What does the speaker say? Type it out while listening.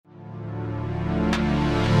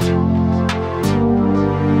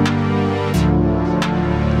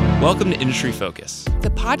Welcome to Industry Focus,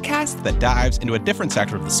 the podcast that dives into a different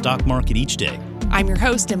sector of the stock market each day. I'm your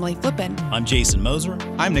host, Emily Flippen. I'm Jason Moser.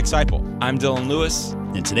 I'm Nick Seipel. I'm Dylan Lewis.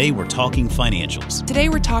 And today we're talking financials. Today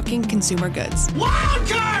we're talking consumer goods.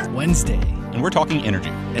 Wildcard Wednesday. And we're talking energy.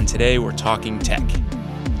 And today we're talking tech.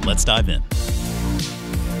 Let's dive in.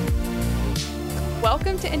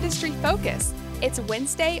 Welcome to Industry Focus. It's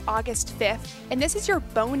Wednesday, August 5th, and this is your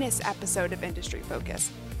bonus episode of Industry Focus.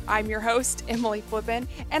 I'm your host, Emily Flippen,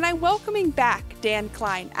 and I'm welcoming back Dan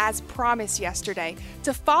Klein, as promised yesterday,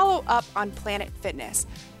 to follow up on Planet Fitness.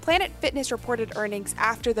 Planet Fitness reported earnings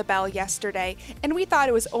after the bell yesterday, and we thought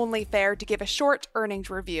it was only fair to give a short earnings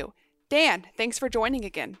review. Dan, thanks for joining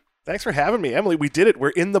again. Thanks for having me, Emily. We did it. We're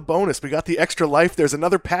in the bonus. We got the extra life. There's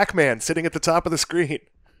another Pac-Man sitting at the top of the screen.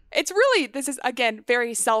 This is, again,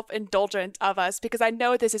 very self-indulgent of us because I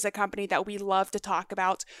know this is a company that we love to talk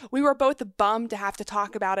about. We were both bummed to have to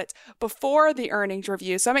talk about it before the earnings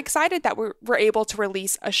review, so I'm excited that we're able to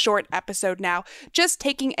release a short episode now, just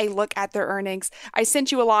taking a look at their earnings. I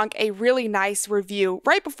sent you along a really nice review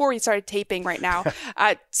right before we started taping right now,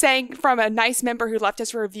 saying from a nice member who left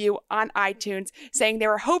us a review on iTunes, saying they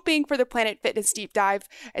were hoping for the Planet Fitness deep dive,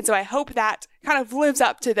 and so I hope that kind of lives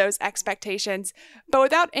up to those expectations. But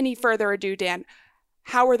without any further ado, Dan,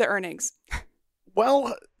 how were the earnings?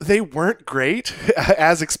 Well, they weren't great.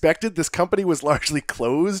 As expected, this company was largely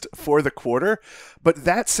closed for the quarter. But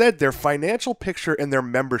that said, their financial picture and their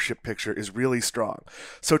membership picture is really strong.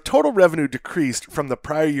 So total revenue decreased from the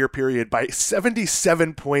prior year period by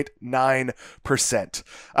 77.9%.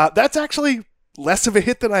 That's actually less of a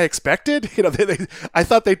hit than I expected. I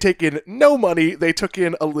thought they'd take in no money. They took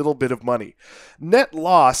in a little bit of money. Net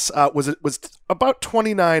loss was about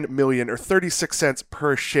 $29 million or 36 cents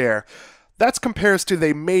per share. That compares to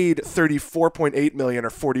they made $34.8 million or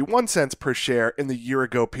 41 cents per share in the year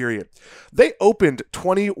ago period. They opened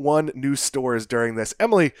 21 new stores during this.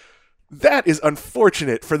 Emily, that is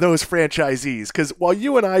unfortunate for those franchisees, because while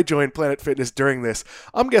you and I joined Planet Fitness during this,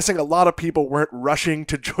 I'm guessing a lot of people weren't rushing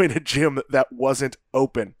to join a gym that wasn't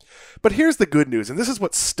open. But here's the good news, and this is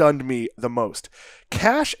what stunned me the most.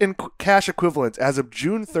 Cash and cash equivalents as of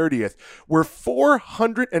June 30th were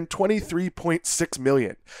 $423.6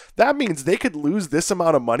 million. That means they could lose this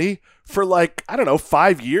amount of money for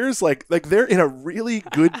 5 years. Like they're in a really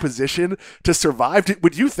good position to survive.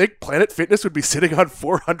 Would you think Planet Fitness would be sitting on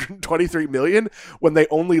 $423 million when they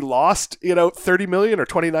only lost, $30 million or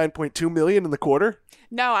 $29.2 million in the quarter?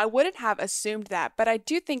 No, I wouldn't have assumed that, but I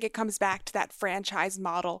do think it comes back to that franchise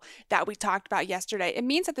model that we talked about yesterday. It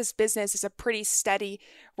means that this business is a pretty steady,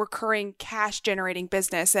 recurring cash-generating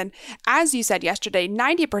business. And as you said yesterday,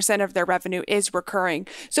 90% of their revenue is recurring.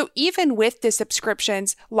 So even with the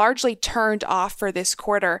subscriptions largely turned off for this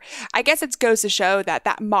quarter, I guess it goes to show that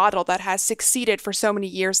that model that has succeeded for so many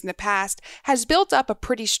years in the past has built up a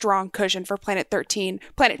pretty strong cushion for Planet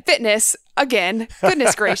Fitness, again,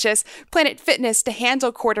 goodness gracious, Planet Fitness to handle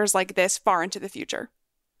quarters like this far into the future.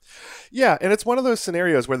 Yeah, and it's one of those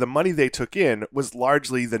scenarios where the money they took in was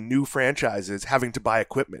largely the new franchises having to buy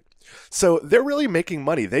equipment. So they're really making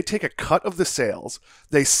money. They take a cut of the sales,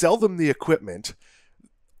 they sell them the equipment.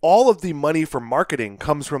 All of the money for marketing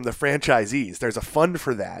comes from the franchisees. There's a fund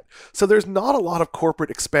for that. So there's not a lot of corporate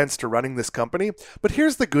expense to running this company. But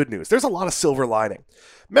here's the good news. There's a lot of silver lining.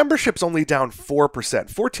 Membership's only down 4%,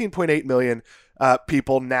 14.8 million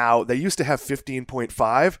people now. They used to have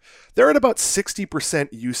 15.5. They're at about 60%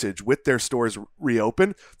 usage with their stores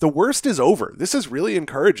reopen. The worst is over. This is really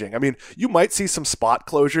encouraging. I mean, you might see some spot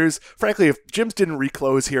closures. Frankly, if gyms didn't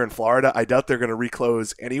reclose here in Florida, I doubt they're going to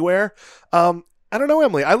reclose anywhere. I don't know,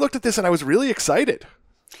 Emily. I looked at this and I was really excited.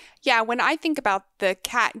 Yeah, when I think about the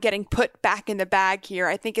cat getting put back in the bag here,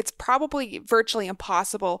 I think it's probably virtually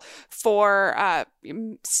impossible for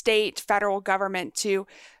state, federal government to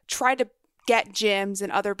try to get gyms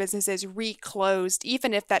and other businesses reclosed,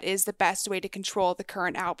 even if that is the best way to control the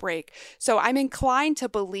current outbreak. So I'm inclined to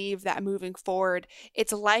believe that moving forward,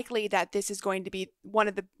 it's likely that this is going to be one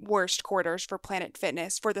of the worst quarters for Planet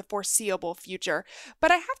Fitness for the foreseeable future. But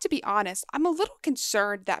I have to be honest, I'm a little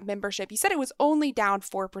concerned that membership, you said it was only down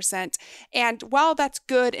 4%. And while that's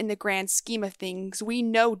good in the grand scheme of things, we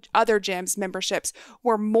know other gyms' memberships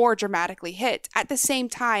were more dramatically hit. At the same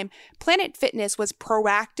time, Planet Fitness was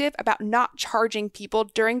proactive about not charging people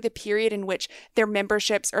during the period in which their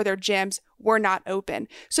memberships or their gyms were not open.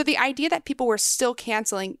 So the idea that people were still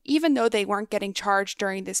canceling, even though they weren't getting charged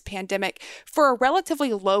during this pandemic for a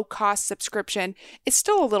relatively low cost subscription, is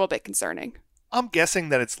still a little bit concerning. I'm guessing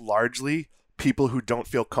that it's largely people who don't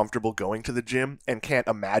feel comfortable going to the gym and can't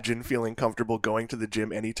imagine feeling comfortable going to the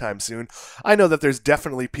gym anytime soon. I know that there's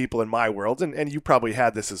definitely people in my world, and you probably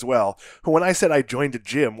had this as well, who when I said I joined a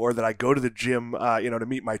gym or that I go to the gym, to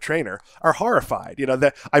meet my trainer, are horrified.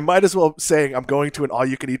 That I might as well saying I'm going to an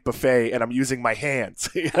all-you-can-eat buffet and I'm using my hands.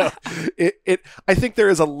 I think there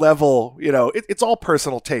is a level, it's all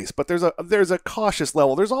personal taste, but there's a cautious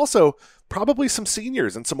level. There's also probably some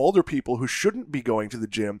seniors and some older people who shouldn't be going to the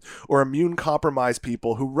gym, or immune compromised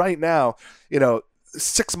people who right now,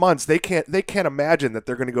 6 months, they can't imagine that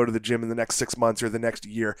they're going to go to the gym in the next 6 months or the next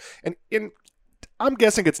year. And I'm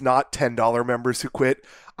guessing it's not $10 members who quit.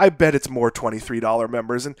 I bet it's more $23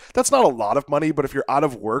 members. And that's not a lot of money, but if you're out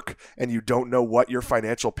of work and you don't know what your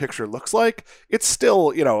financial picture looks like, it's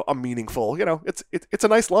still, a meaningful, it's a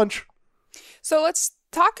nice lunch. So let's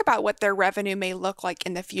talk about what their revenue may look like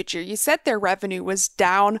in the future. You said their revenue was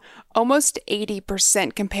down almost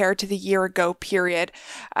 80% compared to the year ago period.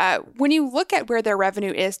 When you look at where their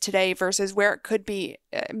revenue is today versus where it could be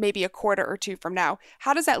maybe a quarter or two from now,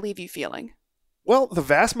 how does that leave you feeling? Well, the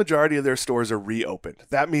vast majority of their stores are reopened.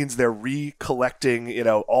 That means they're recollecting,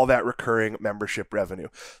 all that recurring membership revenue.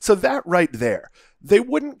 So that right there, they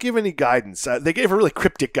wouldn't give any guidance. They gave a really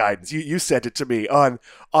cryptic guidance. You sent it to me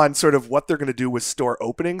on sort of what they're going to do with store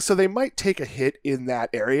openings. So they might take a hit in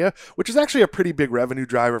that area, which is actually a pretty big revenue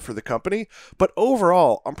driver for the company. But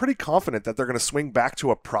overall, I'm pretty confident that they're going to swing back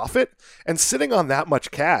to a profit, and sitting on that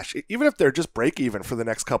much cash, even if they're just break even for the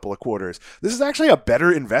next couple of quarters, this is actually a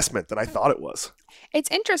better investment than I thought it was.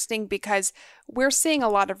 It's interesting because we're seeing a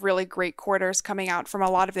lot of really great quarters coming out from a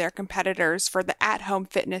lot of their competitors for the at-home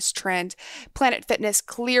fitness trend. Planet Fitness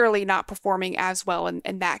clearly not performing as well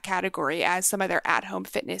in that category as some of their at-home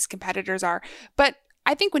fitness competitors are. But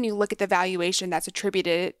I think when you look at the valuation that's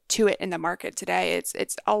attributed to it in the market today,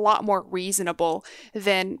 it's a lot more reasonable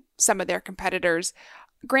than some of their competitors.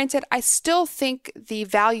 Granted, I still think the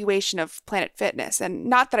valuation of Planet Fitness, and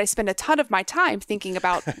not that I spend a ton of my time thinking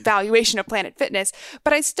about valuation of Planet Fitness,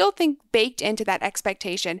 but I still think baked into that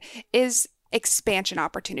expectation is expansion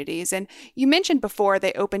opportunities. And you mentioned before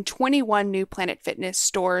they opened 21 new Planet Fitness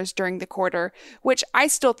stores during the quarter, which I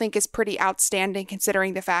still think is pretty outstanding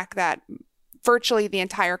considering the fact that virtually the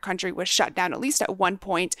entire country was shut down, at least at one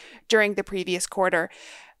point during the previous quarter.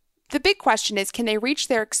 The big question is, can they reach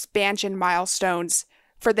their expansion milestones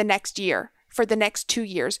for the next year, for the next 2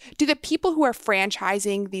 years? Do the people who are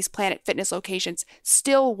franchising these Planet Fitness locations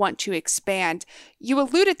still want to expand? You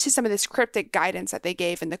alluded to some of this cryptic guidance that they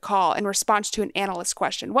gave in the call in response to an analyst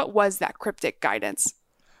question. What was that cryptic guidance?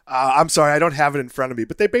 I'm sorry, I don't have it in front of me,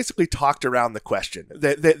 but they basically talked around the question.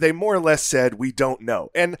 They more or less said, we don't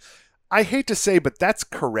know. And I hate to say, but that's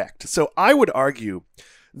correct. So I would argue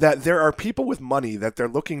that there are people with money that they're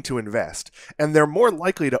looking to invest, and they're more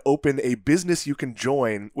likely to open a business you can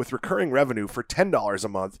join with recurring revenue for $10 a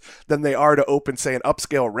month than they are to open, say, an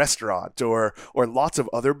upscale restaurant or lots of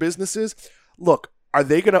other businesses. Look, are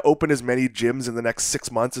they going to open as many gyms in the next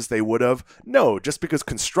 6 months as they would have? No, just because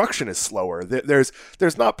construction is slower. There's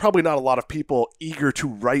probably not a lot of people eager to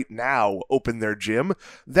right now open their gym.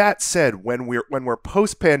 That said, when we're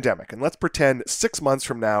post-pandemic, and let's pretend 6 months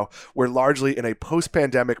from now we're largely in a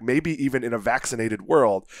post-pandemic, maybe even in a vaccinated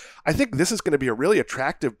world, I think this is going to be a really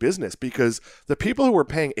attractive business because the people who are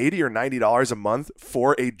paying $80 or $90 a month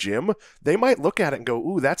for a gym, they might look at it and go,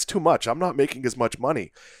 ooh, that's too much. I'm not making as much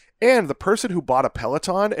money. And the person who bought a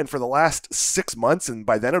Peloton and for the last 6 months, and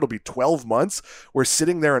by then it'll be 12 months, were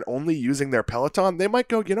sitting there and only using their Peloton, they might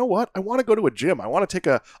go, you know what? I want to go to a gym. I want to take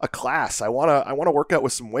a class. I want to work out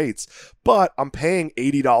with some weights, but I'm paying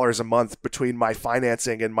 $80 a month between my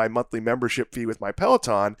financing and my monthly membership fee with my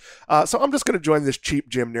Peloton. So I'm just going to join this cheap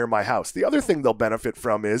gym near my house. The other thing they'll benefit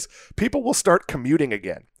from is people will start commuting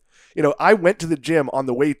again. I went to the gym on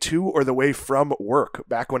the way to or the way from work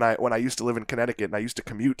back when I used to live in Connecticut and I used to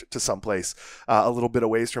commute to someplace a little bit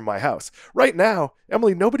away from my house. Right now,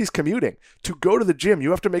 Emily, nobody's commuting. To go to the gym,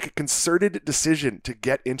 you have to make a concerted decision to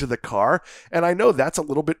get into the car. And I know that's a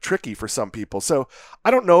little bit tricky for some people. So I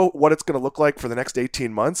don't know what it's going to look like for the next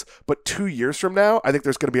 18 months, but 2 years from now, I think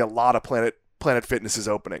there's going to be a lot of Planet Fitnesses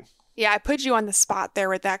opening. Yeah, I put you on the spot there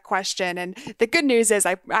with that question. And the good news is,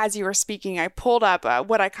 as you were speaking, I pulled up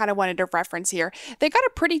what I kind of wanted to reference here. They got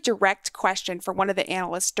a pretty direct question from one of the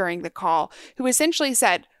analysts during the call who essentially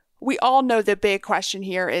said, we all know the big question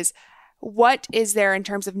here is, what is there in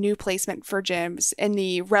terms of new placement for gyms in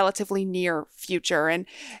the relatively near future? And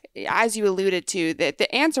as you alluded to,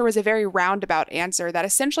 the answer was a very roundabout answer that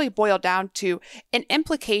essentially boiled down to an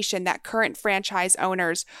implication that current franchise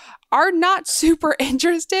owners are not super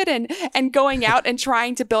interested in going out and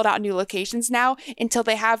trying to build out new locations now until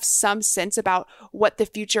they have some sense about what the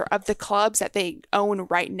future of the clubs that they own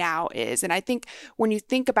right now is. And I think when you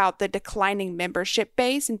think about the declining membership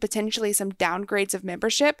base and potentially some downgrades of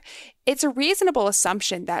membership, it's a reasonable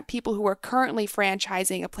assumption that people who are currently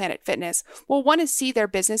franchising a Planet Fitness will want to see their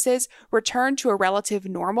businesses return to a relative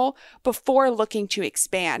normal before looking to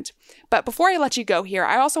expand. But before I let you go here,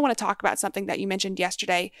 I also want to talk about something that you mentioned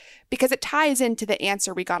yesterday because it ties into the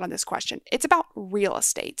answer we got on this question. It's about real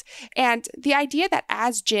estate and the idea that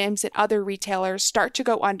as gyms and other retailers start to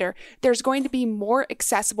go under, there's going to be more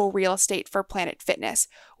accessible real estate for Planet Fitness.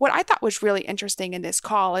 What I thought was really interesting in this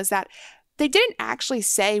call is that they didn't actually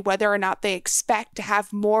say whether or not they expect to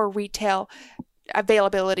have more retail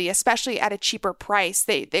availability, especially at a cheaper price.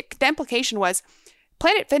 The implication was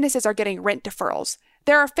Planet Fitnesses are getting rent deferrals.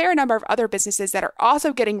 There are a fair number of other businesses that are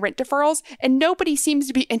also getting rent deferrals, and nobody seems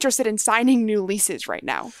to be interested in signing new leases right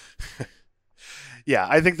now. Yeah,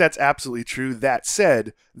 I think that's absolutely true. That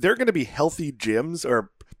said, there are going to be healthy gyms or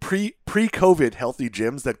pre-COVID healthy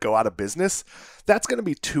gyms that go out of business. That's going to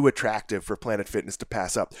be too attractive for Planet Fitness to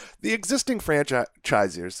pass up. The existing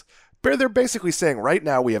franchisers, they're basically saying right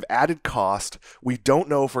now we have added cost. We don't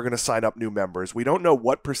know if we're going to sign up new members. We don't know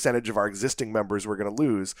what percentage of our existing members we're going to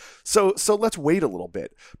lose. So let's wait a little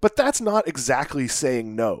bit. But that's not exactly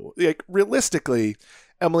saying no. Like, realistically,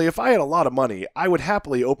 Emily, if I had a lot of money, I would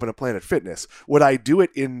happily open a Planet Fitness. Would I do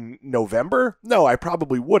it in November? No, I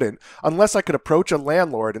probably wouldn't, unless I could approach a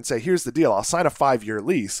landlord and say, here's the deal, I'll sign a 5-year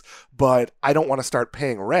lease, but I don't want to start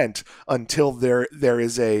paying rent until there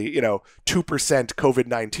is a 2%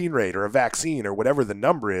 COVID-19 rate or a vaccine or whatever the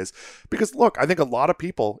number is. Because look, I think a lot of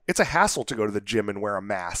people, it's a hassle to go to the gym and wear a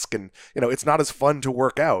mask, and it's not as fun to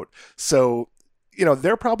work out. So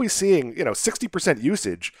they're probably seeing, 60%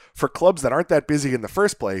 usage for clubs that aren't that busy in the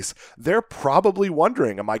first place. They're probably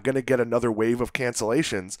wondering, am I going to get another wave of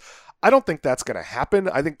cancellations? I don't think that's going to happen.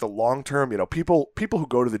 I think the long term, people who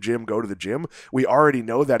go to the gym go to the gym. We already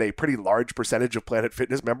know that a pretty large percentage of Planet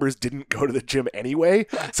Fitness members didn't go to the gym anyway,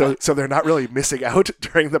 so they're not really missing out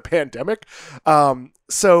during the pandemic.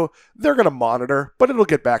 So they're going to monitor, but it'll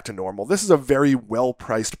get back to normal. This is a very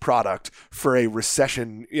well-priced product for a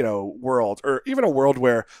recession, world, or even a world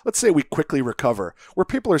where, let's say, we quickly recover, where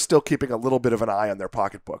people are still keeping a little bit of an eye on their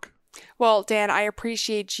pocketbook. Well, Dan, I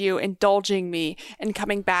appreciate you indulging me and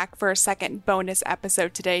coming back for a second bonus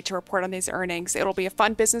episode today to report on these earnings. It'll be a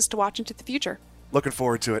fun business to watch into the future. Looking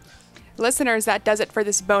forward to it. Listeners, that does it for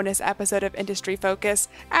this bonus episode of Industry Focus.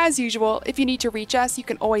 As usual, if you need to reach us, you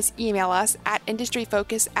can always email us at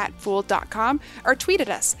industryfocus@fool.com or tweet at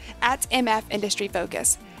us at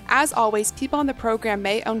MFIndustryFocus. As always, people on the program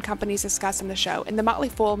may own companies discussed on the show, and the Motley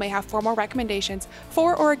Fool may have formal recommendations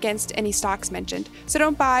for or against any stocks mentioned, so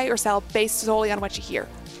don't buy or sell based solely on what you hear.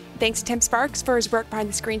 Thanks to Tim Sparks for his work behind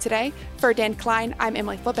the screen today. For Dan Klein, I'm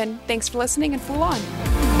Emily Flippen. Thanks for listening, and Fool on!